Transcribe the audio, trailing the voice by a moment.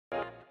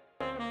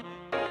Hi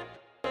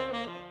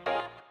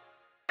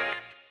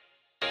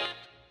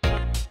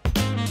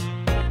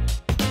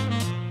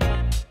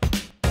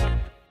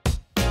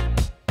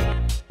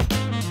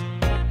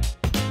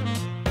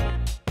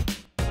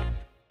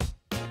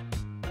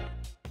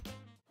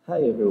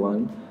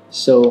everyone.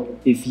 So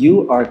if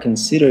you are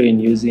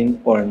considering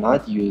using or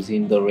not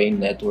using the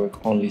Rain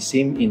network only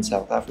SIM in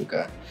South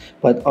Africa,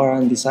 but are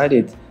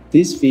undecided,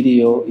 this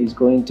video is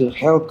going to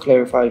help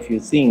clarify a few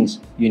things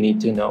you need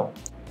to know.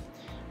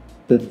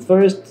 The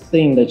first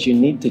thing that you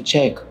need to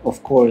check,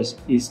 of course,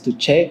 is to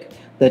check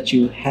that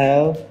you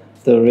have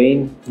the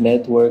Rain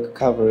network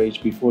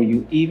coverage before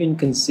you even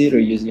consider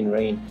using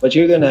Rain. What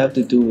you're going to have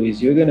to do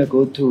is you're going to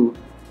go to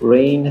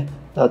rain.co.za.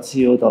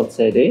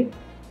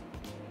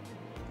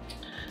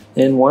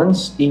 And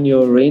once in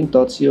your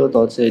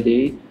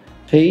rain.co.za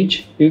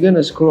page, you're going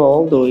to scroll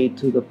all the way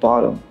to the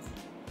bottom.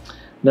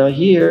 Now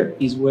here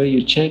is where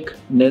you check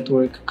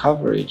network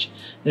coverage.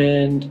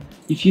 And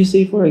if you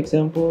say, for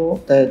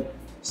example, that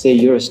say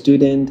you're a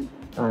student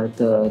at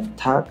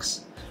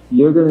tax,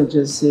 you're going to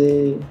just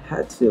say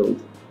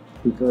Hatfield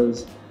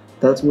because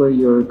that's where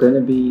you're going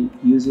to be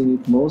using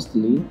it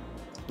mostly,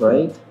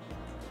 right?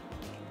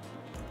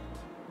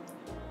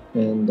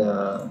 And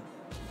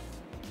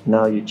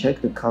now you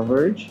check the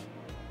coverage,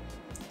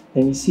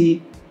 and you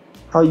see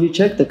how you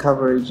check the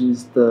coverage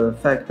is the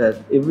fact that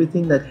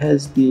everything that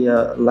has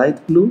the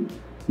light blue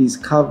is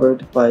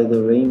covered by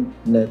the Rain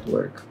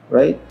network,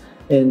 right?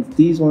 And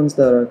these ones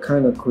that are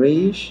kind of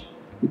grayish,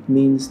 it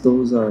means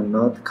those are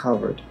not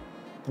covered.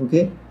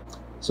 Okay,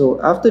 so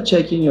after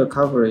checking your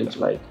coverage,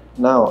 like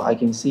now I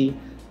can see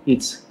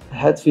it's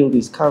Hatfield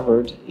is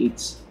covered,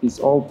 it's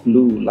all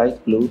blue,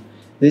 light blue.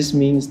 This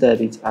means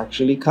that it's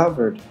actually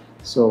covered.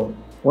 So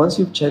once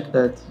you've checked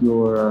that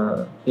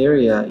your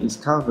area is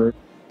covered,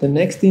 the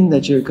next thing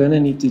that you're gonna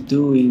need to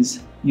do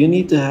is you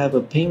need to have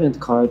a payment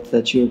card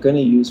that you're gonna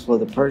use for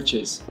the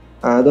purchase.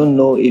 I don't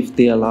know if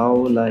they allow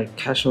like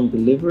cash on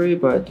delivery,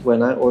 but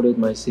when I ordered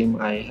my SIM,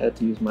 I had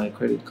to use my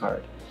credit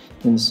card.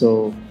 And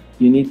so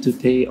you need to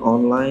pay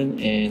online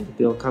and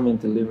they'll come and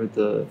deliver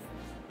the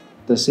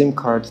SIM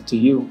card to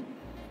you.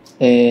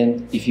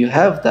 And if you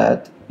have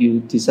that, you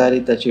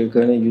decided that you're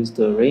gonna use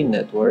the Rain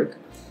network,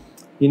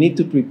 you need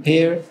to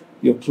prepare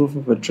your proof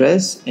of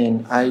address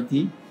and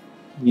ID.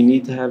 You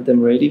need to have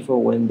them ready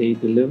for when they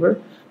deliver,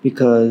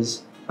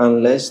 because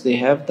unless they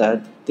have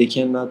that, they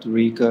cannot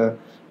rig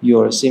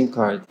your SIM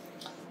card.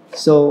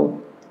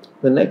 So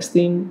the next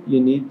thing you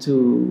need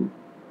to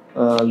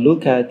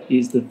look at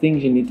is the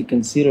things you need to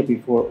consider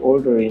before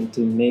ordering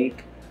to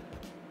make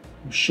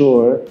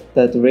sure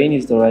that Rain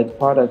is the right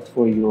product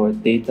for your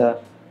data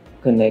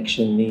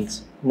connection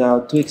needs.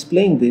 Now, to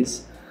explain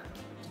this,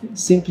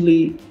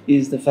 simply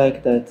is the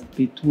fact that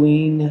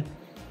between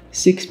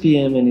 6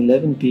 p.m. and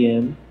 11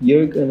 p.m.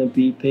 you're gonna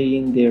be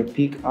paying their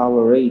peak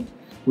hour rate,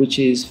 which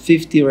is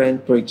 50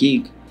 Rand per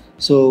gig.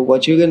 So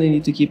what you're gonna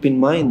need to keep in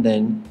mind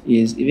then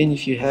is, even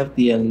if you have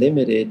the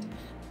unlimited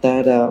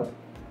data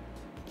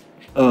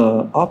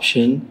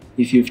option,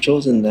 if you've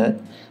chosen that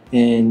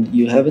and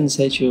you haven't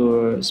set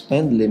your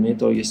spend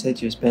limit, or you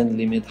set your spend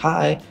limit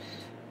high,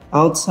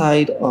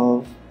 outside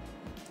of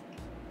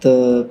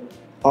the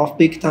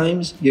off-peak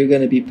times, you're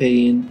going to be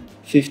paying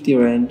 50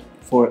 Rand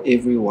for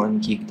every 1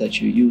 gig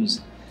that you use.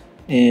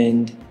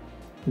 And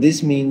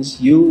this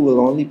means you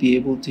will only be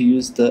able to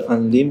use the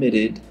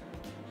unlimited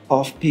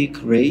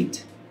off-peak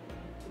rate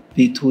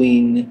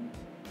between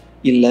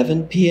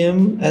 11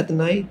 p.m. at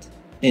night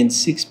and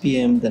 6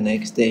 p.m. the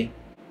next day.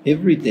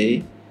 Every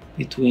day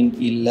between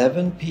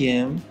 11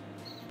 p.m.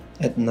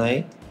 at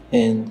night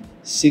and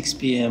 6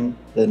 p.m.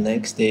 the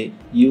next day,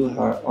 you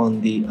are on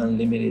the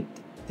unlimited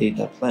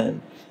data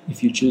plan.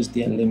 If you choose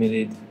the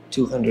unlimited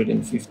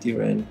 250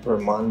 Rand per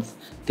month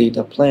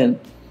data plan,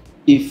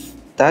 if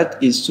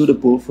that is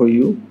suitable for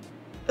you,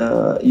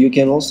 you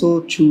can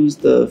also choose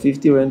the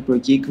 50 Rand per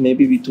gig,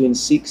 maybe between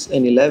 6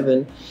 and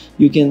 11.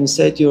 You can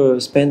set your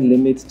spend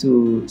limit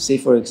to, say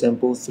for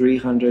example,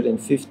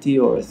 350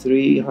 or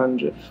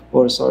 300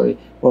 or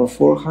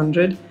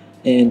 400.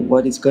 And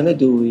what it's gonna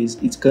do is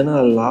it's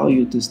gonna allow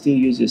you to still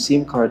use your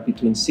SIM card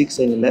between 6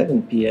 and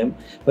 11 p.m.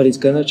 but it's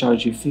gonna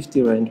charge you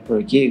 50 Rand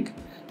per gig.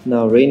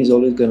 Now, Rain is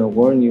always gonna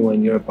warn you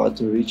when you're about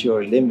to reach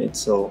your limit,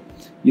 so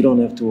you don't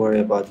have to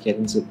worry about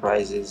getting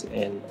surprises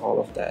and all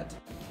of that.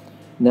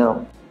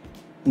 Now,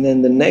 and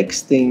then the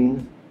next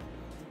thing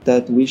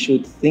that we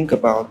should think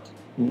about,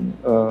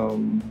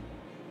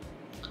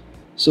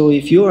 so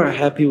if you are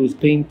happy with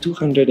paying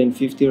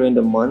 250 Rand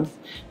a month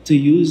to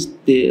use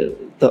the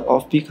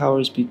off-peak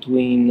hours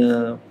between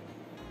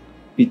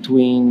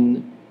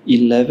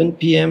 11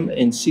 p.m.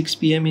 and 6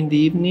 p.m. in the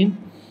evening,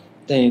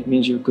 then it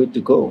means you're good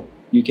to go.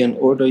 You can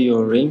order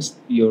your Rain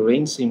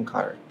SIM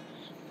card.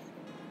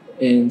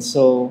 And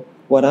so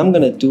what I'm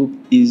gonna do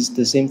is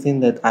the same thing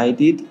that I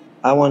did.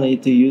 I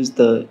wanted to use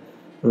the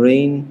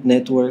Rain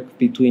network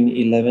between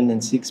 11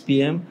 and 6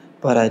 p.m.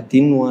 but I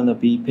didn't want to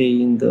be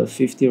paying the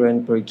 50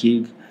 Rand per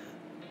gig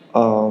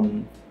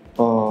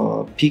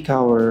peak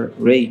hour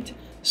rate.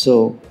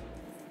 So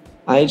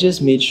I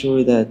just made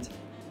sure that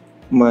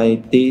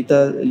my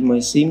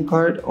SIM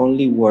card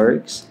only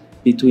works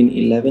between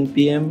 11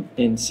 p.m.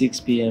 and 6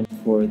 p.m.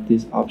 for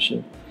this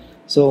option.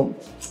 So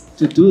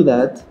to do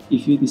that,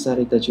 if you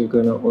decided that you're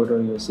gonna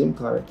order your SIM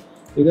card,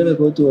 you're gonna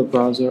go to a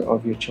browser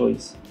of your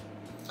choice.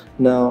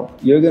 Now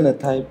you're gonna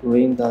type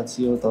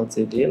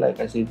rain.co.za like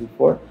I said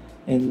before,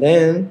 and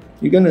then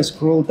you're gonna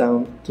scroll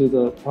down to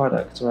the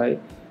products,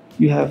 right?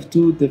 You have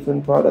two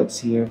different products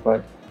here,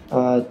 but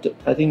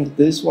I think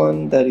this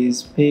one that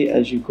is pay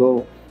as you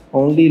go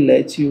only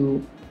lets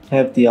you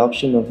have the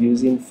option of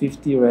using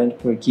 50 rand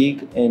per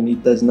gig, and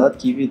it does not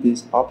give you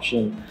this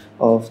option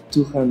of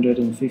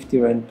 250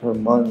 rand per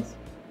month.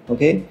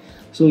 Okay,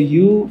 so if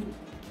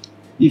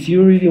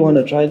you really want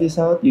to try this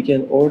out, you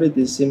can order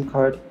this SIM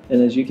card,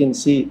 and as you can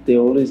see, they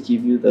always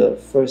give you the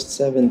first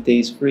 7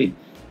 days free.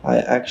 I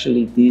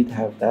actually did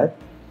have that,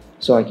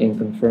 so I can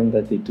confirm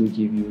that they do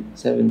give you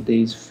 7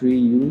 days free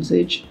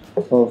usage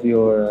of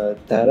your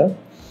data.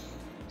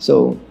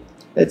 So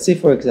let's say,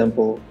 for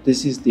example,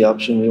 this is the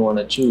option we want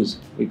to choose.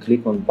 We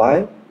click on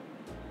buy,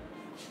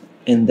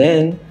 and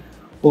then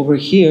over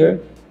here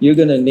you're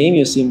gonna name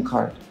your SIM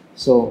card.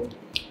 So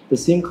the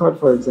SIM card,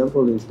 for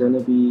example, is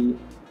gonna be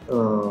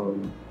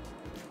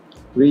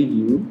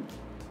review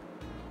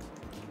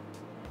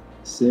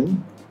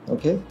SIM.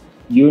 Okay,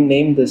 you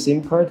name the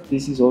SIM card.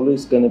 This is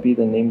always gonna be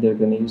the name they're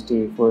gonna use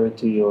to refer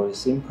to your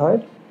SIM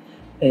card.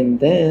 And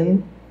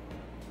then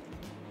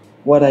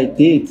what I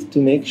did to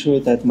make sure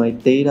that my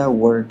data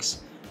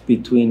works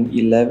between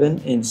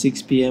 11 and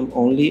 6 p.m.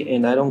 only,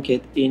 and I don't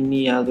get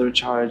any other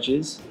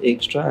charges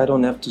extra. I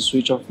don't have to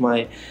switch off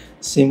my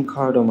SIM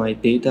card or my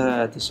data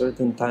at a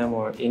certain time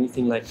or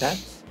anything like that.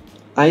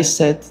 I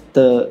set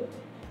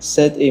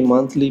a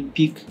monthly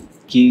peak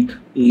gig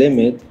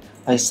limit.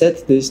 I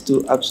set this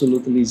to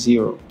absolutely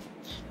 0.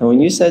 And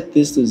when you set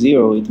this to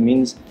 0, it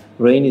means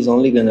Rain is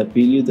only gonna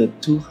bill you the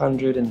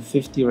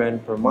 250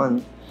 rand per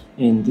month,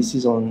 and this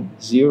is on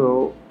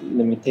 0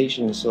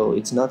 limitation, so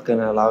it's not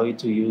gonna allow you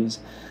to use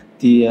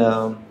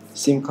the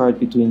SIM card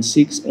between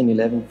 6 and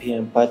 11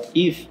 p.m. But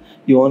if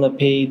you wanna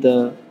pay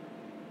the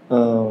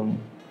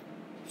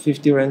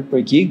 50 rand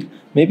per gig,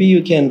 maybe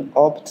you can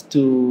opt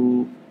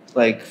to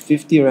like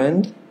 50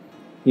 rand,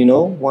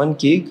 1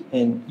 gig,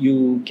 and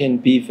you can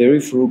be very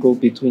frugal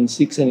between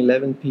 6 and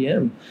 11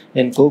 p.m.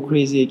 and go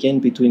crazy again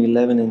between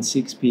 11 and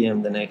 6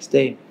 p.m. the next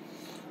day.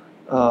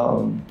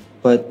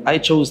 But I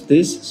chose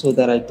this so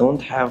that I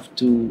don't have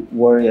to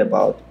worry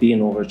about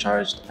being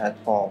overcharged at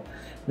all.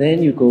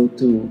 Then you go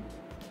to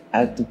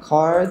add to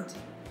cart,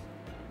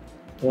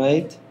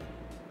 right?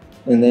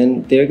 And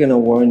then they're gonna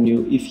warn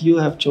you, if you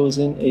have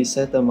chosen a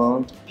set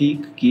amount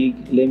peak gig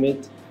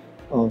limit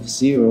of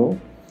 0,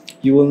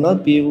 you will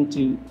not be able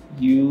to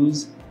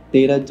use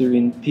data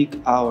during peak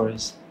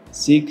hours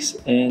 6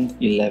 and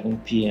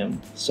 11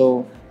 p.m.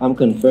 So I'm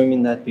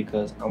confirming that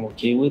because I'm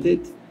okay with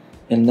it,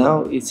 and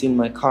now it's in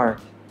my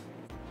cart.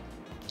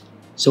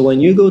 So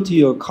when you go to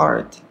your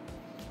cart,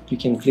 you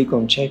can click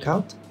on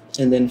checkout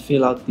and then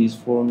fill out these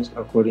forms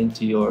according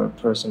to your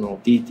personal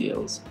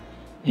details.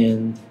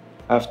 And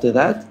after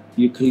that,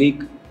 you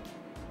click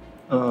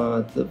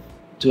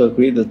to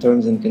agree the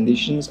terms and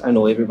conditions. I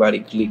know everybody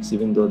clicks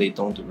even though they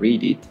don't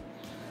read it.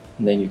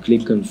 And then you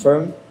click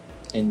confirm,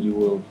 and you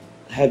will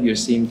have your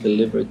SIM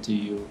delivered to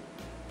you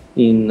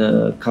in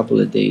a couple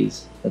of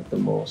days at the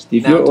most.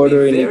 If you're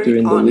ordering it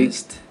during the week,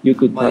 you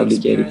could probably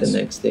get it the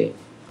next day.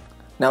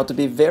 Now, to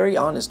be very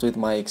honest with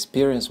my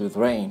experience with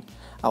Rain,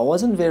 I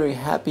wasn't very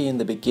happy in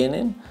the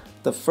beginning.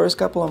 The first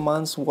couple of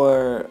months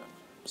were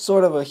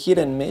sort of a hit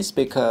and miss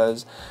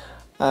because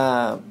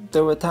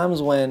there were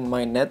times when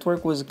my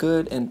network was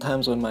good and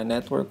times when my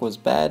network was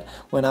bad.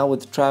 When I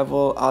would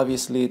travel,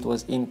 obviously it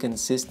was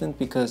inconsistent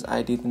because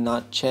I did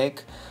not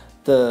check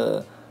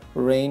the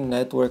Rain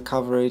network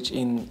coverage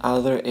in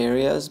other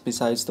areas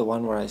besides the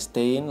one where I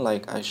stay in,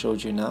 like I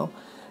showed you now.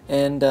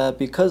 And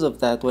because of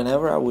that,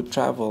 whenever I would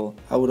travel,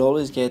 I would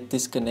always get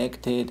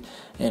disconnected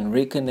and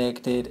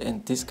reconnected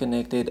and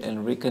disconnected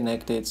and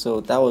reconnected. So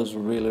that was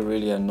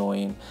really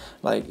annoying.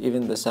 Like,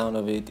 even the sound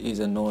of it is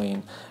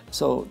annoying.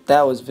 So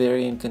that was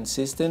very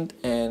inconsistent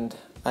and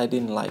I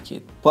didn't like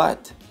it.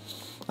 But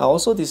I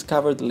also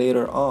discovered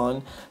later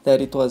on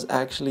that it was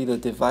actually the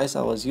device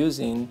I was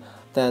using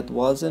that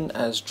wasn't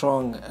as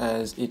strong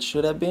as it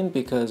should have been,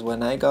 because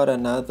when I got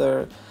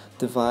another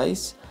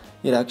device,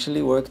 it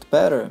actually worked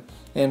better.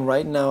 And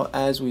right now,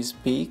 as we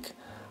speak,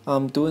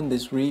 I'm doing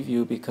this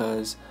review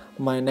because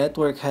my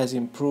network has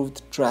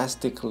improved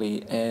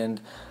drastically and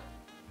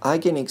I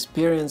can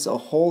experience a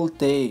whole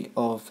day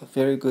of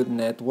very good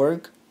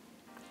network.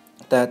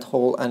 That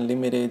whole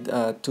unlimited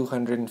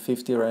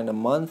 250 rand a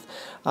month,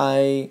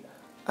 I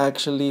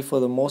actually for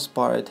the most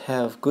part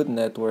have good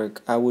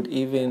network. I would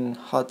even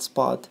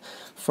hotspot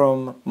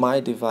from my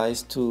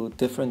device to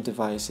different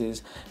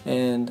devices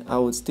and I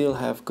would still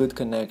have good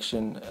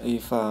connection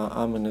if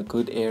I'm in a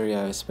good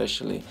area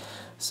especially.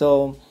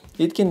 So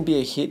it can be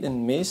a hit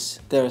and miss.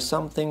 There are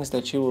some things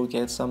that you will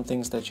get, some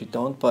things that you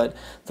don't, but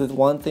the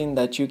one thing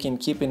that you can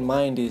keep in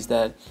mind is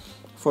that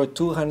for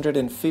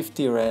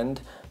 250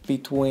 rand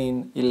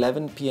between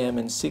 11 p.m.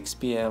 and 6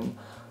 p.m.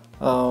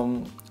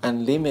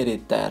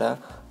 Unlimited data.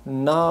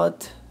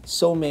 Not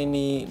so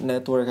many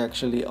network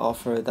actually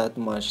offer that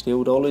much. They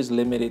would always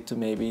limit it to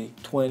maybe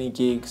 20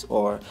 gigs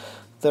or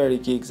 30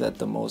 gigs at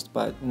the most,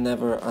 but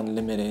never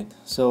unlimited.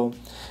 So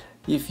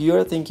if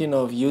you're thinking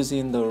of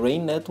using the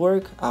Rain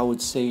network, I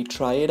would say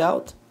try it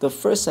out. The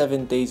first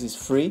 7 days is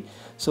free,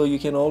 so you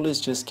can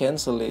always just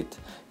cancel it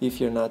if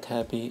you're not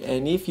happy.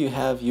 And if you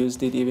have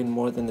used it even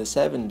more than the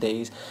 7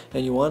 days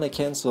and you want to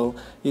cancel,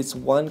 it's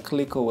one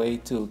click away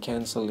to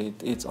cancel it.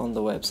 It's on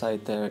the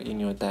website there in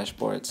your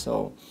dashboard.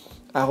 So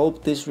I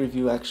hope this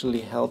review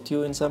actually helped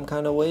you in some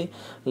kind of way.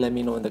 Let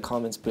me know in the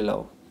comments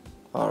below.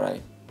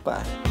 Alright,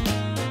 bye.